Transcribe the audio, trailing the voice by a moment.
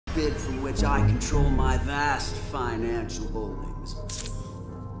pit from which I control my vast financial holdings.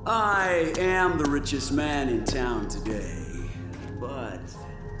 I am the richest man in town today, but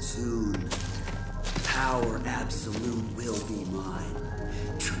soon, power absolute will be mine.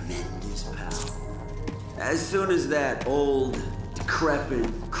 Tremendous power. As soon as that old, decrepit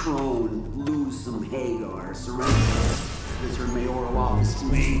crone Loosum Hagar surrenders her mayoral office to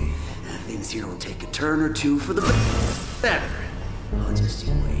me, things here will take a turn or two for the better. I'll just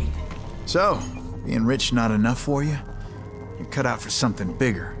wait. So, being rich not enough for you? You're cut out for something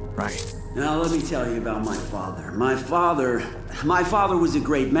bigger, right? Now let me tell you about my father. My father was a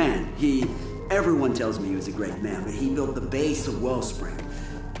great man. Everyone tells me he was a great man, but he built the base of Wellspring.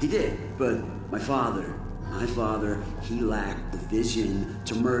 He did, but my father, he lacked the vision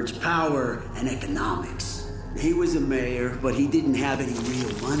to merge power and economics. He was a mayor, but he didn't have any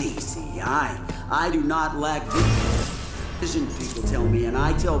real money, see. I do not lack vision, people tell me, and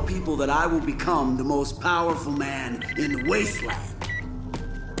I tell people that I will become the most powerful man in the Wasteland.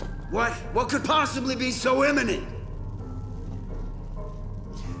 What could possibly be so imminent?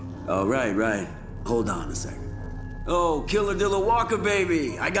 Oh, right. Hold on a second. Oh, Killer Dilla Walker,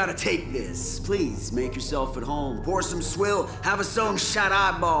 baby, I gotta take this. Please, make yourself at home. Pour some swill, have a sewn shot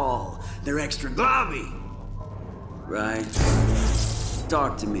eyeball. They're extra globby. Right?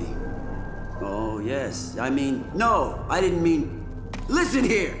 Talk to me. Oh, yes. No, I didn't mean... Listen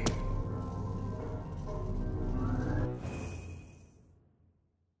here!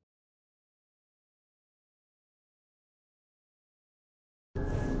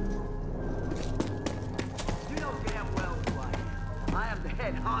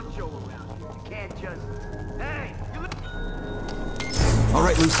 Honcho around here. You can't just... Hey! All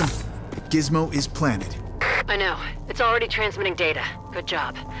right, Loosum. Gizmo is planted. I know. It's already transmitting data. Good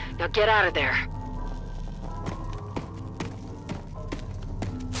job. Now get out of there.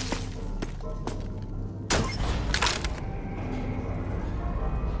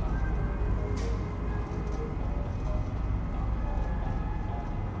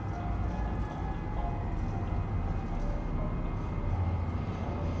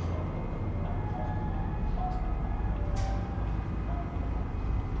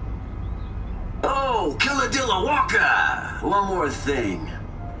 Oh, Killer Dilla Walker! One more thing.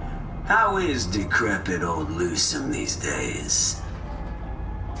 How is decrepit old Loosum these days?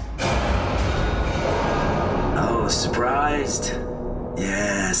 Oh, surprised?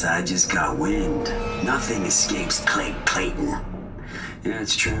 Yes, I just got wind. Nothing escapes Klegg Clayton. Yeah,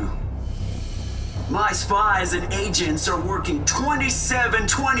 it's true. My spies and agents are working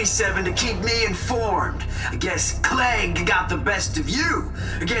 27/27 to keep me informed. I guess Klegg got the best of you.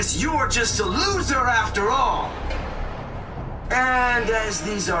 I guess you're just a loser after all. And as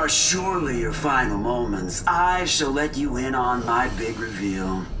these are surely your final moments, I shall let you in on my big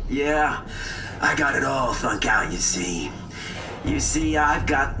reveal. Yeah, I got it all thunk out, you see. You see, I've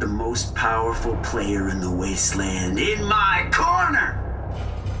got the most powerful player in the Wasteland in my corner.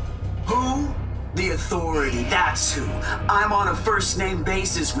 Who? The Authority, that's who. I'm on a first-name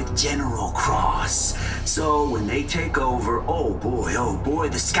basis with General Cross. So when they take over, oh boy,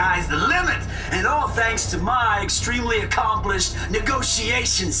 the sky's the limit. And all thanks to my extremely accomplished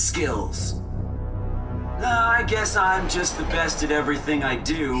negotiation skills. I guess I'm just the best at everything I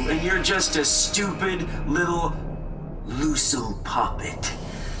do, and you're just a stupid little Loosum puppet.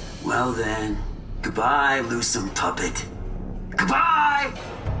 Well then, goodbye, Loosum puppet. Goodbye!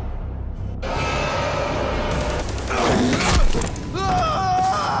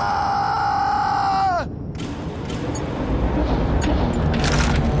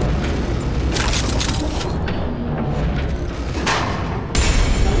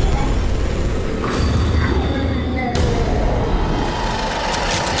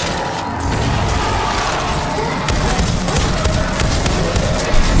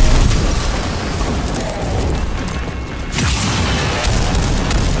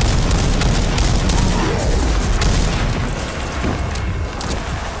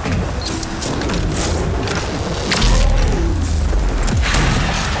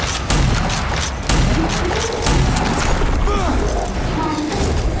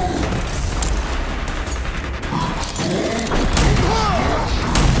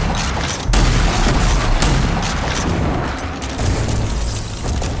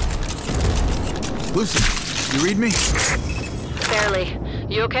 Loosum, you read me? Barely.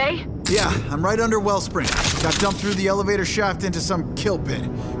 You okay? Yeah, I'm right under Wellspring. Got dumped through the elevator shaft into some kill pit.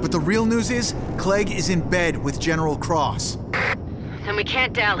 But the real news is, Klegg is in bed with General Cross. Then we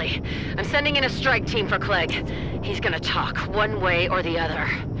can't dally. I'm sending in a strike team for Klegg. He's gonna talk, one way or the other.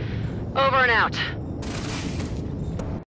 Over and out.